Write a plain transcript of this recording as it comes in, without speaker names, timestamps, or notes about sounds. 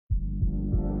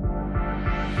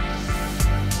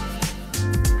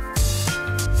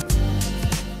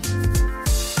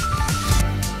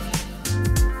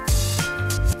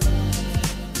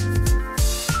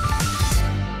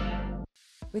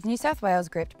With New South Wales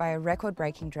gripped by a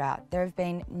record-breaking drought, there have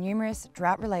been numerous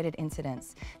drought-related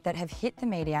incidents that have hit the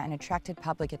media and attracted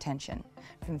public attention,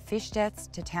 from fish deaths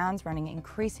to towns running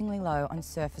increasingly low on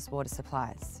surface water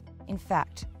supplies. In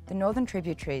fact, the northern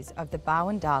tributaries of the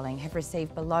Barwon-Darling have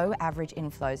received below-average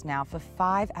inflows now for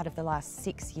 5 out of the last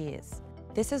 6 years.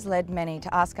 This has led many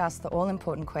to ask us the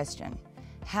all-important question: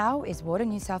 how is Water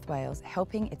New South Wales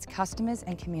helping its customers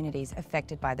and communities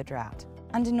affected by the drought?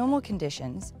 Under normal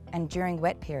conditions, and during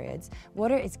wet periods,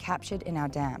 water is captured in our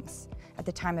dams. At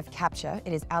the time of capture,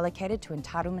 it is allocated to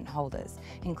entitlement holders,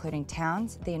 including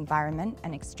towns, the environment,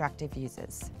 and extractive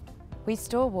users. We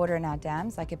store water in our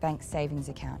dams like a bank savings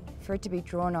account, for it to be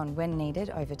drawn on when needed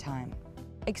over time.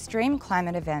 Extreme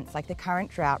climate events like the current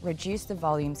drought reduce the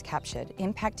volumes captured,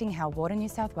 impacting how Water New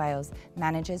South Wales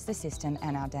manages the system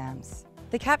and our dams.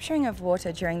 The capturing of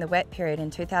water during the wet period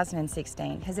in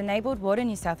 2016 has enabled Water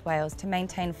New South Wales to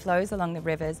maintain flows along the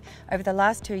rivers over the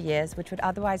last 2 years, which would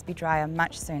otherwise be drier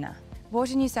much sooner.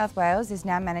 Water New South Wales is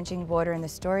now managing water in the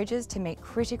storages to meet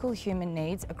critical human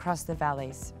needs across the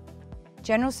valleys.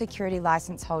 General security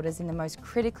licence holders in the most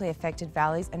critically affected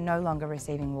valleys are no longer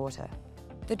receiving water.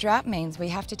 The drought means we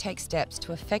have to take steps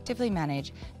to effectively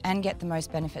manage and get the most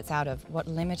benefits out of what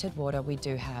limited water we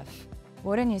do have.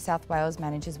 Water New South Wales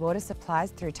manages water supplies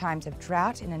through times of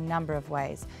drought in a number of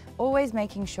ways, always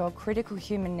making sure critical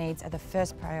human needs are the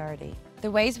first priority. The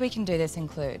ways we can do this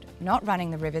include not running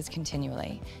the rivers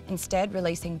continually, instead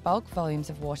releasing bulk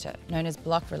volumes of water, known as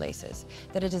block releases,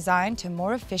 that are designed to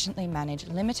more efficiently manage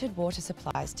limited water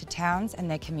supplies to towns and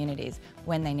their communities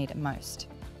when they need it most.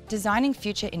 Designing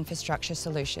future infrastructure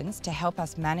solutions to help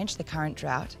us manage the current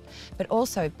drought, but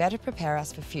also better prepare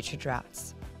us for future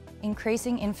droughts.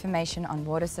 Increasing information on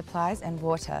water supplies and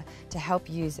water to help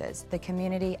users, the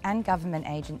community and government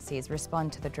agencies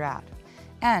respond to the drought.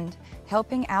 And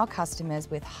helping our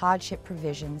customers with hardship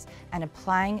provisions and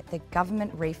applying the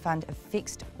government refund of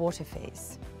fixed water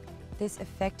fees. This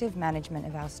effective management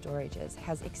of our storages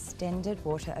has extended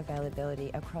water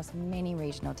availability across many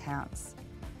regional towns,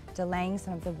 delaying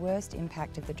some of the worst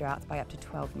impact of the droughts by up to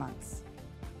 12 months.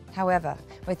 However,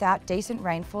 without decent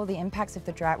rainfall, the impacts of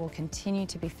the drought will continue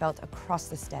to be felt across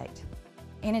the state.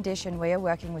 In addition, we are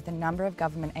working with a number of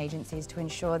government agencies to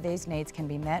ensure these needs can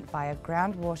be met via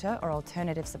groundwater or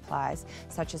alternative supplies,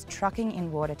 such as trucking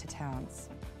in water to towns.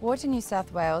 Water New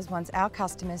South Wales wants our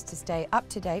customers to stay up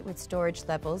to date with storage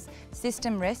levels,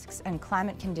 system risks and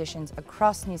climate conditions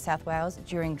across New South Wales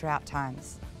during drought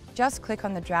times. Just click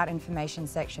on the drought information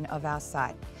section of our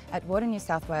site at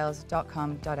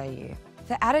waternewsouthwales.com.au.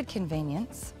 For added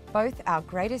convenience, both our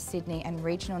Greater Sydney and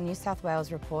Regional New South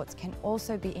Wales reports can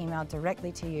also be emailed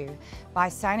directly to you by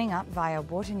signing up via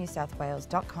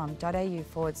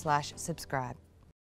waternewsouthwales.com.au/subscribe.